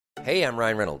Hey, I'm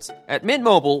Ryan Reynolds. At Mint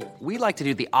Mobile, we like to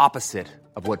do the opposite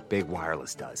of what Big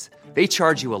Wireless does. They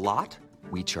charge you a lot,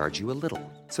 we charge you a little.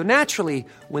 So naturally,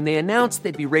 when they announced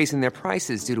they'd be raising their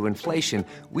prices due to inflation,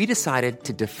 we decided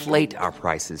to deflate our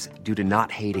prices due to not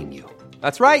hating you.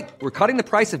 That's right. We're cutting the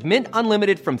price of Mint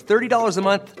Unlimited from $30 a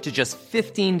month to just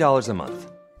 $15 a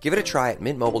month. Give it a try at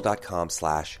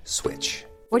mintmobile.com/switch.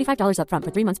 $45 up front for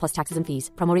 3 months plus taxes and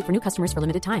fees. Promo rate for new customers for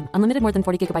limited time. Unlimited more than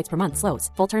 40 gigabytes per month. Slows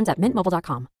full terms at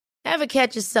mintmobile.com. Ever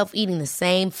catch yourself eating the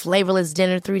same flavorless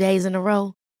dinner 3 days in a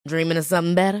row? Dreaming of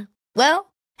something better?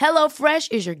 Well,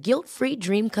 HelloFresh is your guilt-free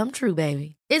dream come true,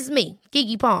 baby. It's me,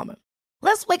 Keke Palmer.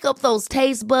 Let's wake up those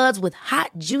taste buds with hot,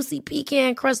 juicy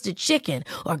pecan-crusted chicken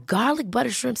or garlic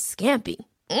butter shrimp scampi.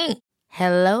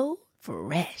 Hello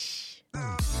Fresh.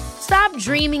 Stop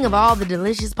dreaming of all the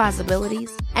delicious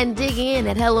possibilities and dig in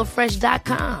at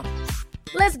HelloFresh.com.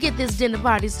 Let's get this dinner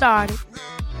party started.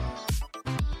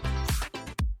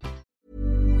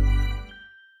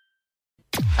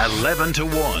 Eleven to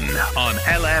 1 on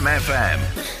LMFM.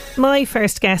 My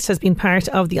first guest has been part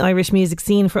of the Irish music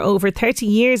scene for over 30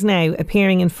 years now,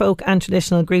 appearing in folk and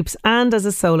traditional groups and as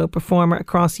a solo performer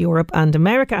across Europe and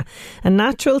America. A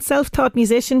natural self-taught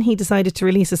musician, he decided to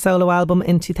release a solo album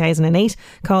in 2008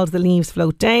 called The Leaves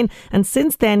Float Down, and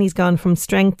since then he's gone from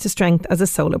strength to strength as a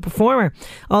solo performer.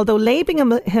 Although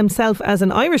labelling himself as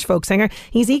an Irish folk singer,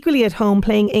 he's equally at home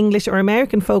playing English or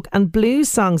American folk and blues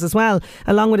songs as well,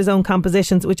 along with his own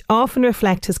compositions, which often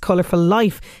reflect his colourful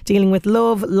life, dealing with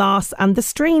love, loss and the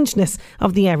strangeness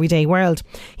of the everyday world.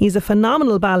 He's a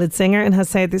phenomenal ballad singer and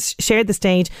has shared the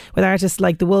stage with artists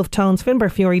like The Wolf Tones,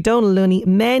 Finbar Fury, Donal Looney,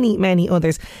 many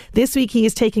others. This week he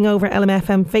is taking over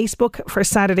LMFM Facebook for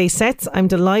Saturday sets. I'm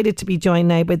delighted to be joined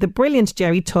now by the brilliant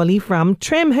Jerry Tully from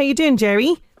Trim. How you doing,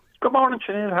 Jerry? Good morning,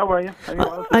 Sinead. How are you?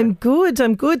 I'm good,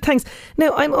 thanks.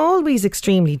 Now, I'm always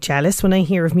extremely jealous when I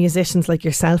hear of musicians like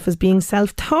yourself as being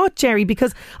self-taught, Jerry,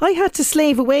 because I had to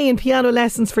slave away in piano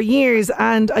lessons for years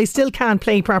and I still can't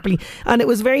play properly. And it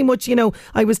was very much,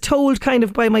 I was told kind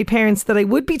of by my parents that I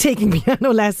would be taking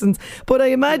piano lessons, but I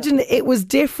imagine it was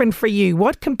different for you.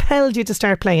 What compelled you to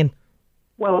start playing?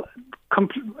 Well,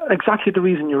 exactly the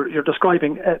reason you're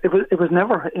describing. It was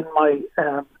never in my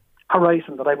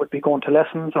horizon that I would be going to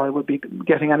lessons or I would be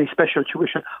getting any special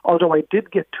tuition, although I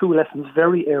did get 2 lessons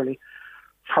very early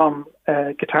from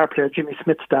guitar player Jimmy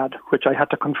Smith's dad, which I had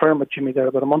to confirm with Jimmy there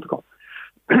about a month ago.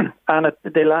 And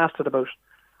they lasted about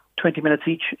 20 minutes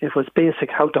each. It was basic,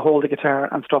 how to hold the guitar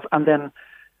and stuff. And then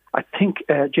I think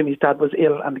Jimmy's dad was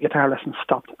ill and the guitar lesson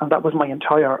stopped. And that was my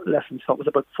entire lesson, so it was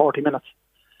about 40 minutes.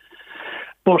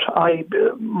 But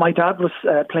my dad was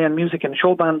playing music in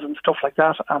show bands and stuff like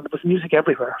that, and there was music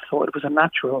everywhere. So it was a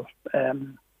natural, a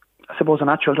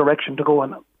natural direction to go.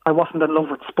 And I wasn't in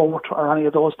love with sport or any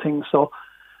of those things. So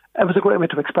it was a great way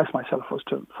to express myself, was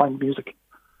to find music.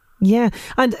 Yeah,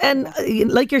 and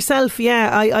like yourself,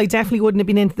 I definitely wouldn't have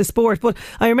been into the sport, but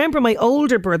I remember my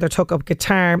older brother took up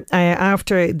guitar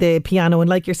after the piano, and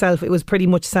like yourself, it was pretty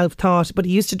much self-taught, but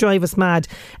he used to drive us mad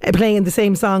playing the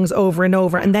same songs over and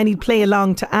over, and then he'd play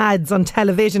along to ads on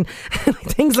television,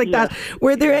 things like that.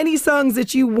 Were there any songs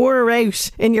that you wore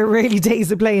out in your early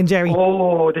days of playing, Jerry?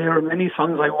 Oh, there are many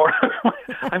songs I wore out.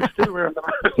 I'm still wearing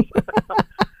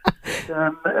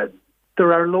them.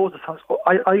 There are loads of songs.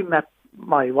 I met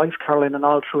my wife Caroline and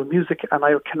all through music, and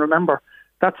I can remember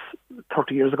that's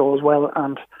 30 years ago as well,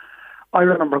 and I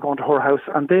remember going to her house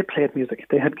and they played music.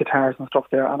 They had guitars and stuff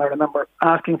there, and I remember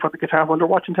asking for the guitar when they're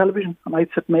watching television, and I'd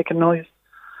sit making noise.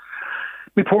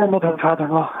 My poor mother and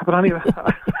father-in-law. But anyway,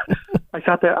 I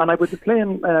sat there and I would be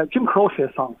playing Jim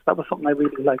Croce songs. That was something I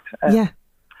really liked.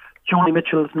 Joni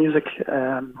Mitchell's music,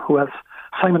 who else?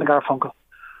 Simon and Garfunkel.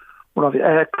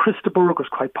 Chris de Burgh was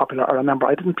quite popular. I remember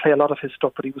I didn't play a lot of his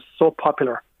stuff, but he was so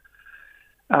popular,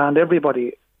 and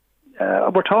everybody.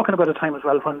 We're talking about a time as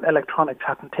well when electronics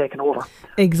hadn't taken over.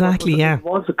 Exactly, It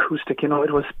was acoustic. It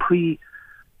was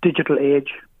pre-digital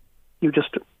age. You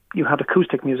had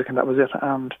acoustic music, and that was it.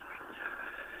 And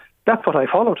that's what I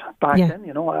followed back then.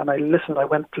 And I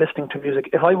went listening to music.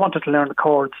 If I wanted to learn the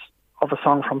chords of a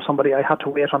song from somebody, I had to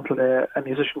wait until a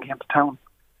musician came to town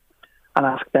and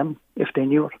ask them if they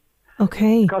knew it.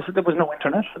 Okay. Because there was no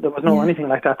internet, there was no anything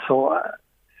like that. So,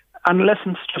 and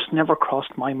lessons just never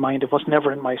crossed my mind. It was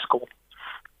never in my scope.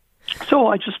 So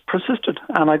I just persisted,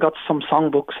 and I got some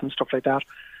songbooks and stuff like that.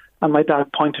 And my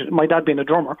dad being a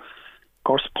drummer, of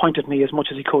course, pointed me as much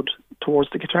as he could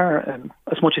towards the guitar, and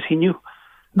as much as he knew.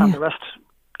 And the rest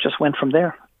just went from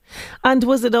there. And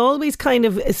was it always kind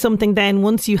of something then,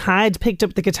 once you had picked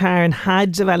up the guitar and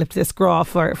had developed this graw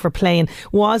for playing,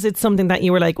 was it something that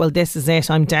you were like, well, this is it,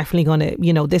 I'm definitely going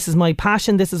to, this is my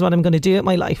passion, this is what I'm going to do with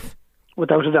my life?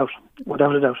 Without a doubt.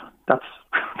 That's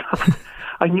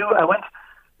I knew. I went.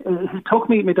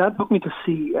 My dad took me to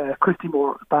see Christy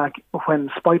Moore back when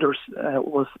Spiders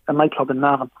was a nightclub in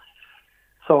Navan.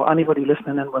 So anybody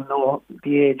listening in will know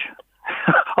the age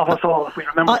of us all, if we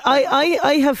remember.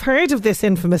 I have heard of this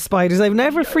infamous Spiders. I've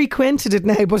never frequented it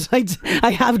now, but I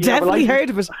have definitely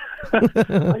heard of it.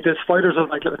 I did. Spiders was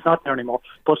nightclub. It's not there anymore,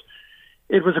 but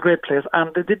it was a great place,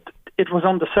 and it was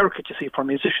on the circuit, you see, for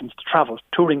musicians to travel.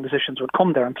 Touring musicians would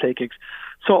come there and play gigs.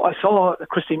 So I saw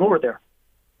Christy Moore there.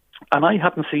 And I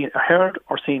hadn't heard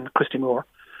or seen Christy Moore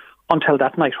until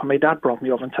that night when my dad brought me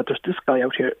over and said, there's this guy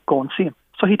out here, go and see him.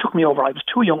 So he took me over. I was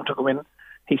too young to go in.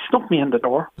 He snuck me in the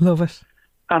door. Love it.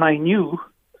 And I knew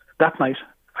that night,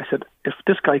 I said, if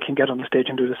this guy can get on the stage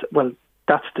and do this, well,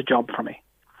 that's the job for me.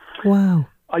 Wow.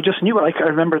 I just knew it. I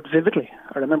remember it vividly.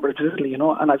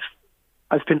 And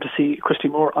I've been to see Christy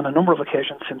Moore on a number of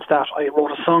occasions since that. I wrote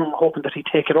a song hoping that he'd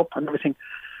take it up and everything.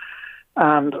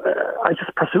 And I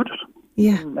just pursued it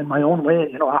in my own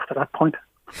way, after that point.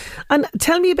 And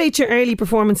tell me about your early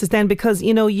performances then, because,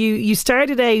 you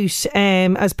started out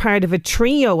as part of a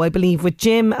trio, I believe, with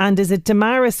Jim and is it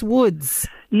Damaris Woods?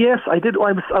 Yes, I did.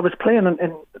 I was playing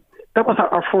in that was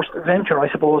our first venture,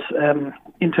 I suppose,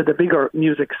 into the bigger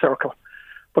music circle.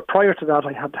 But prior to that,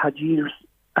 I had years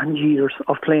and years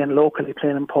of playing locally,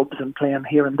 playing in pubs and playing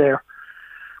here and there.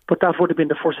 But that would have been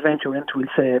the first venture into, we'll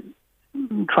say,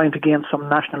 trying to gain some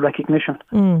national recognition.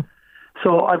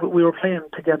 So we were playing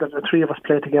together, the three of us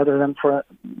played together then for,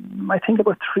 I think,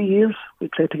 about 3 years. We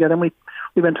played together, and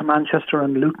we went to Manchester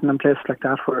and Luton and places like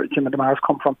that where Jim and Damaris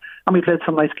come from, and we played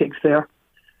some nice gigs there.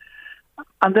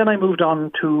 And then I moved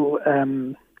on to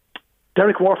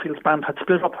Derek Warfield's band had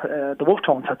split up, the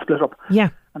Wolftones had split up. Yeah.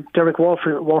 And Derek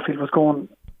Warfield was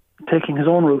taking his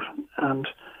own route, and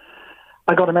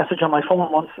I got a message on my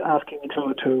phone once asking me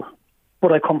to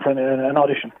would I come for an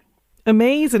audition.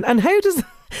 Amazing. And how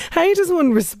does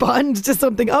one respond to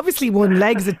something? Obviously one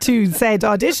legs it to said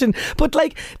audition, but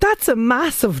that's a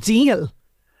massive deal.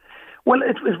 Well,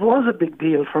 it was a big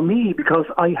deal for me because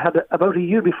I had, about a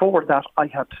year before that, I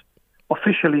had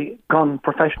officially gone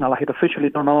professional. I had officially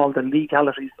done all the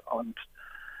legalities and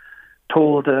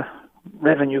told the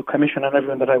Revenue Commission and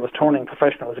everyone that I was turning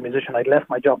professional as a musician. I'd left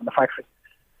my job in the factory.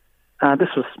 This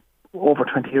was over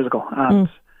 20 years ago. And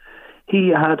he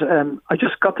had, I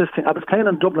just got this thing. I was playing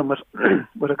in Dublin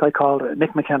with a guy called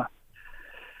Mick McKenna,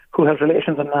 who has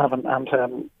relations in Navan.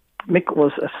 And Mick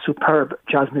was a superb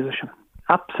jazz musician.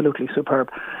 Absolutely superb.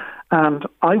 And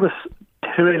I was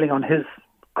trailing on his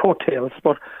coattails,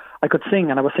 but I could sing,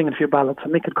 and I was singing a few ballads,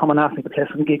 and Mick had come and asked me to play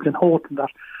some gigs in Howth and that.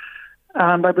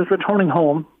 And I was returning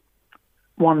home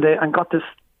one day and got this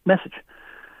message.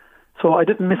 So I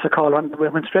didn't miss a call, and we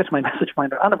went straight to my message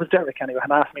finder, and it was Derek anyway,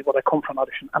 and asked me would I come for an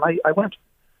audition, and I went.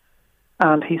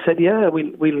 And he said, yeah,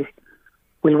 we'll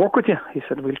work with you. He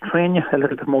said, we'll train you a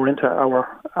little bit more into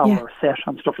our set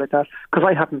and stuff like that, because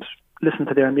I hadn't listened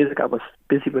to their music. I was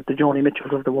busy with the Joni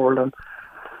Mitchells of the world, and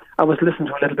I was listening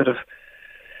to a little bit of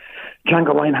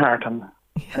Django Reinhardt and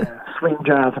swing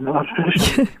jazz and a lot of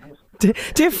traditional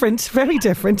different, very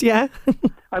different, yeah.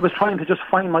 I was trying to just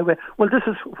find my way. Well, this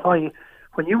is why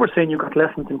when you were saying you got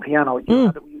lessons in piano,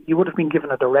 you would have been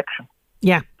given a direction.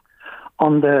 Yeah.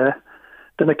 On the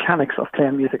mechanics of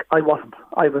playing music. I wasn't.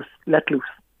 I was let loose.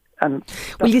 And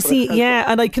well, you see,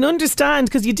 and I can understand,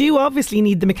 because you do obviously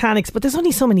need the mechanics, but there's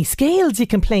only so many scales you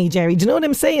can play, Jerry. Do you know what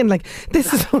I'm saying?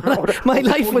 This is my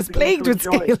life was plagued with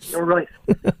scales. You're right.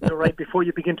 You're right. Before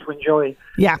you begin to enjoy.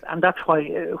 Yeah. And that's why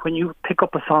when you pick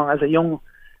up a song as a young,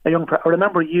 I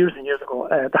remember years and years ago,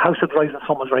 The House of Rising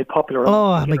Sun was very popular.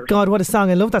 Oh my God, what a song.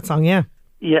 I love that song, yeah.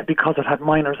 Yeah, because it had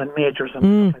minors and majors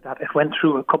and stuff like that. It went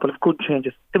through a couple of good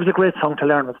changes. It was a great song to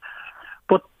learn with.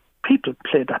 But people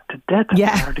played that to death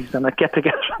at parties and at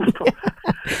get-togethers and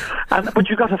stuff. But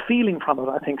you got a feeling from it,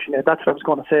 I think, Sinead. That's what I was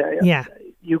going to say. Yeah.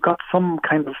 You got some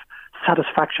kind of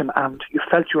satisfaction and you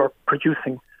felt you were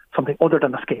producing something other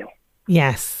than a scale.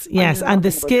 Yes, and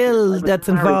the skill that's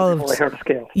involved. I heard the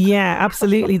scale. Yeah,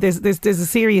 absolutely. There's a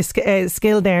serious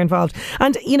skill there involved.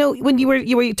 And when you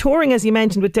were touring, as you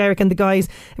mentioned, with Derek and the guys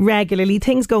regularly,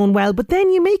 things going well. But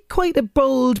then you make quite a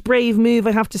bold, brave move,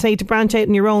 I have to say, to branch out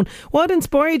on your own. What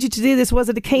inspired you to do this? Was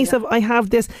it a case of I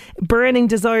have this burning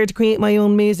desire to create my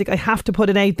own music? I have to put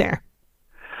it out there.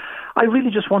 I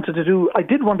really just wanted to I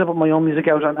did want to put my own music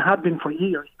out, and I had been for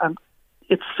years. And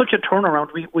it's such a turnaround.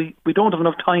 We don't have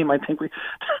enough time, I think,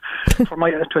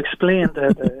 to explain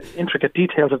the intricate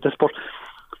details of this, but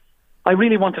I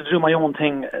really wanted to do my own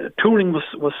thing. Touring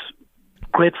was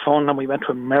great fun, and we went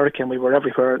to America and we were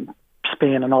everywhere,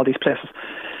 Spain and all these places.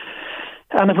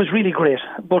 And it was really great.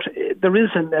 But there is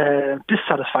a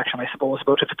dissatisfaction, I suppose,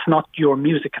 about if it's not your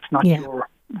music, it's not your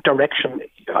direction.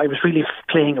 I was really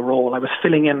playing a role. I was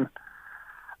filling in.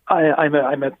 I'm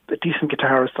a decent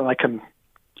guitarist, and I can,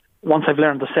 once I've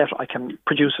learned the set, I can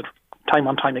produce it time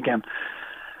on time again.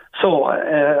 So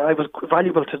I was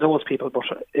valuable to those people, but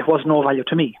it was no value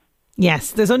to me.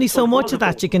 Yes, there's only so much of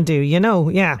that you can do, you know,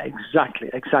 yeah.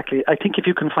 Exactly. I think if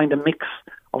you can find a mix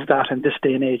of that in this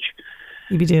day and age,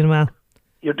 you'd be doing well.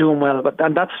 You're doing well,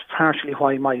 and that's partially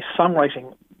why my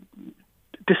songwriting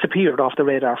disappeared off the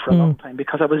radar for a long time,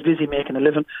 because I was busy making a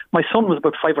living. My son was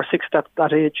about 5 or 6 at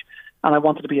that age, and I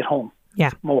wanted to be at home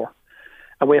more,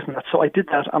 away from that. So I did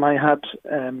that, and I had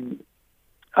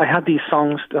these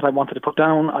songs that I wanted to put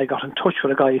down. I got in touch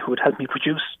with a guy who would help me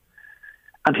produce,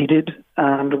 and he did,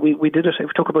 and we did it.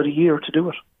 It took about a year to do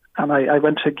it, and I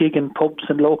went to gig in pubs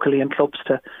and locally in clubs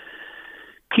to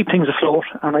keep things afloat,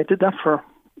 and I did that for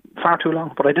far too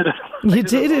long, but I did it. You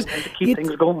did it. To keep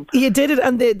things going. You did it,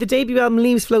 and the debut album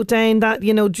Leaves Float Down, that,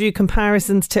 you know, drew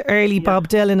comparisons to early Bob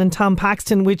Dylan and Tom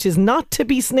Paxton, which is not to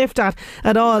be sniffed at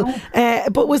all. No.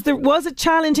 But was it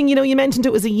challenging? You know, you mentioned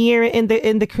it was a year in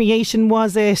the creation.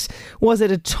 Was it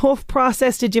a tough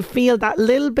process? Did you feel that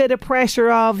little bit of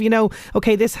pressure of, you know,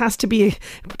 okay, this has to be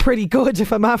pretty good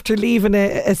if I'm after leaving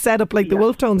a setup like the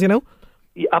Wolf Tones, you know?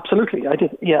 Yeah, absolutely, I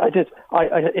did. Yeah, I did.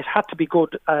 It had to be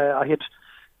good. I had.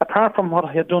 Apart from what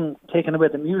I had done, taking away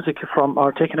the music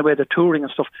or taking away the touring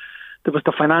and stuff, there was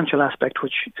the financial aspect,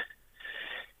 which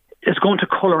is going to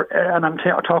colour, and I'm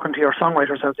talking to your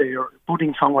songwriters out there, your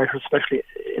budding songwriters especially,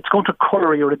 it's going to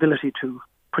colour your ability to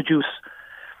produce.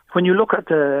 When you look at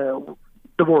the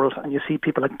world and you see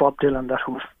people like Bob Dylan that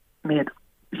who've made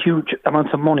huge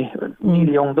amounts of money, Neil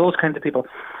Young, those kinds of people,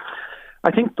 I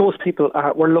think those people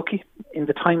were lucky in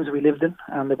the times we lived in,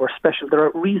 and they were special. There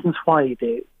are reasons why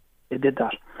they did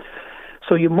that.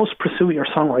 So you must pursue your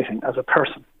songwriting as a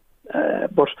person,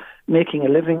 but making a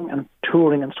living and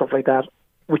touring and stuff like that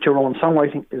with your own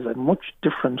songwriting is a much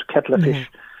different kettle of fish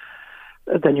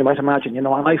than you might imagine, you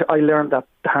know. And I learned that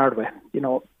the hard way, you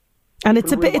know. And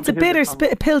it's a bitter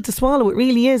pill to swallow. It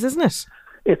really is, isn't it?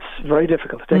 It's very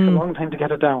difficult. It takes a long time to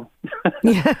get it down.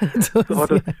 Yeah, it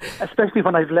does, especially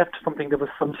when I've left something there was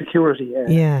some security.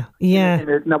 Now,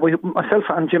 myself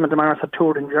and Jim and Damaris had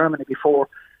toured in Germany before,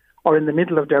 or in the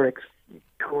middle of Derek's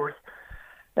tours,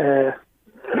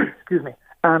 excuse me,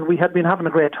 and we had been having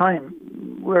a great time.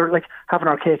 We were like having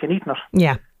our cake and eating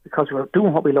it, because we were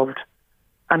doing what we loved.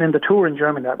 And in the tour in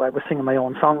Germany, I was singing my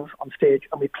own songs on stage,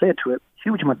 and we played to a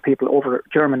huge amount of people over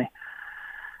Germany,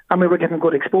 and we were getting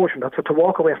good exposure. So to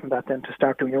walk away from that, then to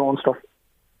start doing your own stuff,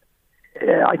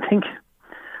 I think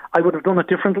I would have done it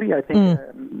differently. I think,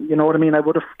 you know what I mean. I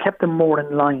would have kept them more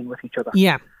in line with each other.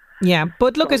 Yeah,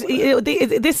 but look, this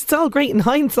is all great in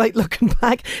hindsight looking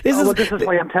back. This is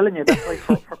why I'm telling you. That's why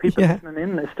for people listening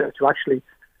in is to actually,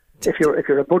 if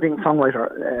you're a budding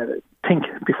songwriter, think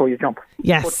before you jump.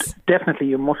 Yes. But definitely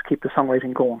you must keep the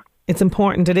songwriting going. It's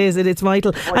important, it's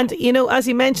vital. And, you know, as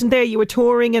you mentioned there, you were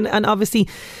touring and obviously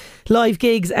live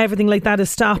gigs, everything like that has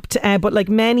stopped. But like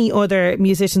many other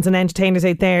musicians and entertainers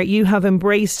out there, you have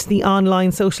embraced the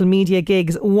online social media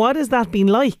gigs. What has that been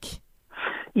like?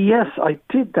 Yes, I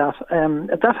did that.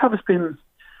 That has been,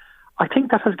 I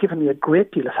think that has given me a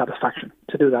great deal of satisfaction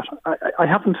to do that. I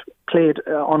haven't played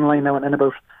online now in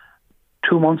about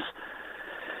 2 months,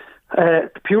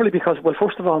 purely because, well,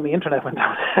 first of all, my internet went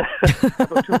down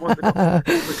about 2 months ago.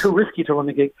 It was too risky to run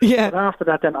the gig. Yeah. But after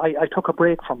that, then I took a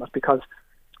break from it, because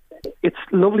it's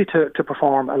lovely to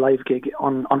perform a live gig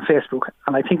on Facebook,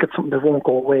 and I think it's something that won't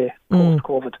go away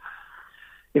post-COVID.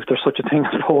 If there's such a thing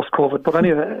as post-COVID. But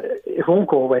anyway, it won't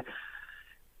go away.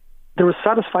 There was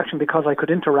satisfaction because I could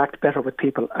interact better with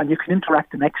people, and you can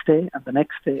interact the next day and the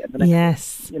next day and the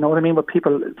next day. You know what I mean? With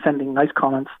people sending nice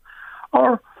comments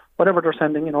or whatever they're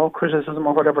sending, you know, criticism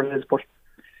or whatever it is. But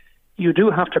you do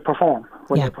have to perform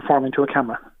when you're performing to a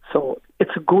camera. So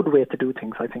it's a good way to do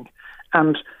things, I think.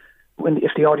 And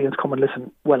if the audience come and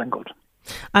listen, well and good.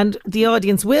 And the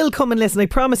audience will come and listen, I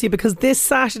promise you, because the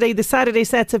Saturday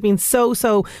sets have been so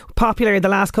popular the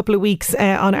last couple of weeks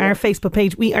on our Facebook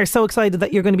page. We are so excited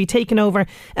that you're going to be taking over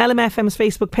LMFM's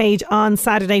Facebook page on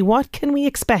Saturday. What can we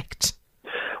expect?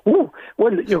 Oh,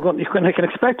 well, you can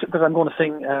expect that I'm going to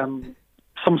sing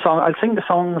some song. I'll sing the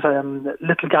songs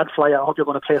Little Gadfly. I hope you're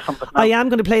going to play something now. I am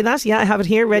going to play that. Yeah, I have it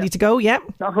here ready to go. Yeah.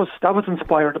 That was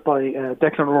inspired by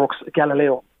Declan O'Rourke's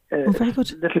Galileo. very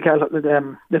good.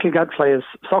 Little Gadfly is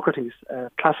Socrates, a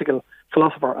classical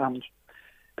philosopher, and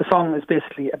the song is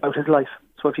basically about his life.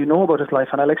 So if you know about his life,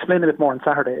 and I'll explain a bit more on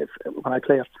Saturday when I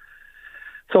play it.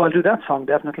 So I'll do that song,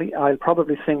 definitely. I'll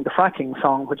probably sing the fracking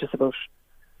song, which is about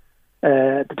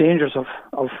the dangers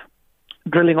of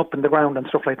drilling up in the ground and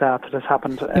stuff like that has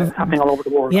happened, happening all over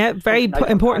the world. Yeah, very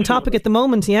important topic at the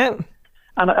moment, yeah.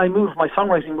 And my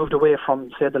songwriting moved away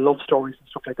from, say, the love stories and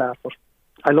stuff like that. But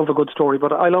I love a good story.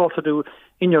 But I'll also do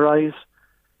In Your Eyes,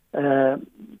 the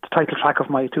title track of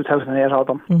my 2008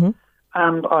 album. Mm-hmm.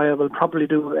 And I will probably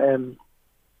do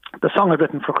the song I've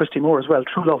written for Christy Moore as well,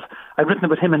 True Love. I've written it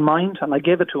with him in mind, and I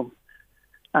gave it to him.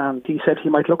 And he said he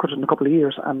might look at it in a couple of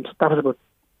years, and that was about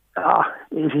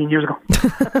 18 years ago.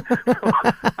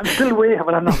 I'm still way,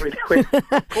 but I'm not really way.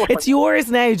 It's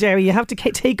yours now, Jerry. You have to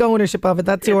take ownership of it.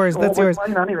 That's yours. That's yours.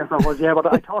 Mine anyway,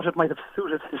 but I thought it might have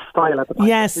suited his style at the time.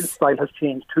 Yes. His style has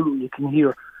changed too. You can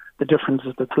hear the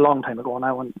differences. That's a long time ago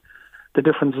now, and the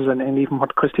differences in even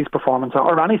what Christie's performance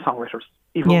or any songwriters,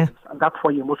 even, and that's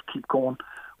why you must keep going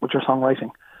with your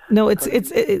songwriting. No,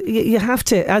 you have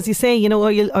to, as you say,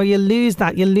 or you lose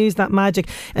that magic.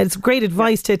 And it's great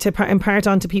advice to impart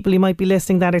on to people who might be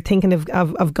listening that are thinking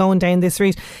of going down this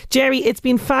route. Jerry, it's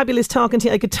been fabulous talking to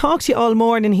you. I could talk to you all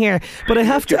morning here, but I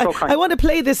have to. I want to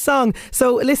play this song.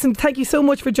 So listen, thank you so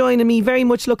much for joining me. Very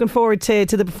much looking forward to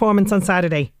the performance on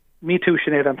Saturday. Me too,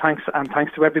 Sinead, and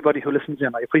thanks to everybody who listens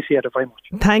in. I appreciate it very much.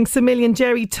 Thanks a million,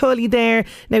 Jerry Tully there.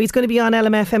 Now he's going to be on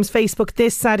LMFM's Facebook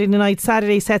this Saturday night.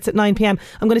 Saturday sets at 9 p.m.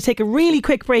 I'm going to take a really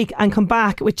quick break and come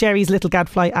back with Jerry's Little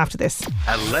Gadfly after this.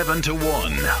 11 to 1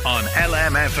 on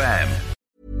LMFM.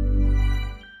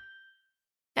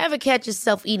 Ever catch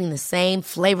yourself eating the same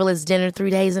flavourless dinner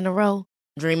 3 days in a row?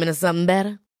 Dreaming of something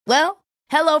better? Well,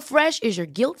 HelloFresh is your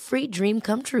guilt-free dream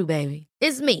come true, baby.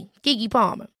 It's me, Keke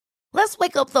Palmer. Let's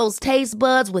wake up those taste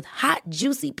buds with hot,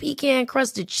 juicy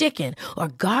pecan-crusted chicken or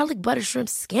garlic butter shrimp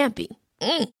scampi.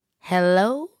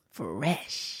 Hello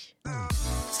Fresh.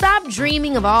 Stop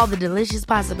dreaming of all the delicious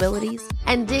possibilities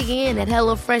and dig in at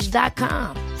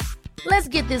HelloFresh.com. Let's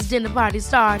get this dinner party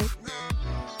started.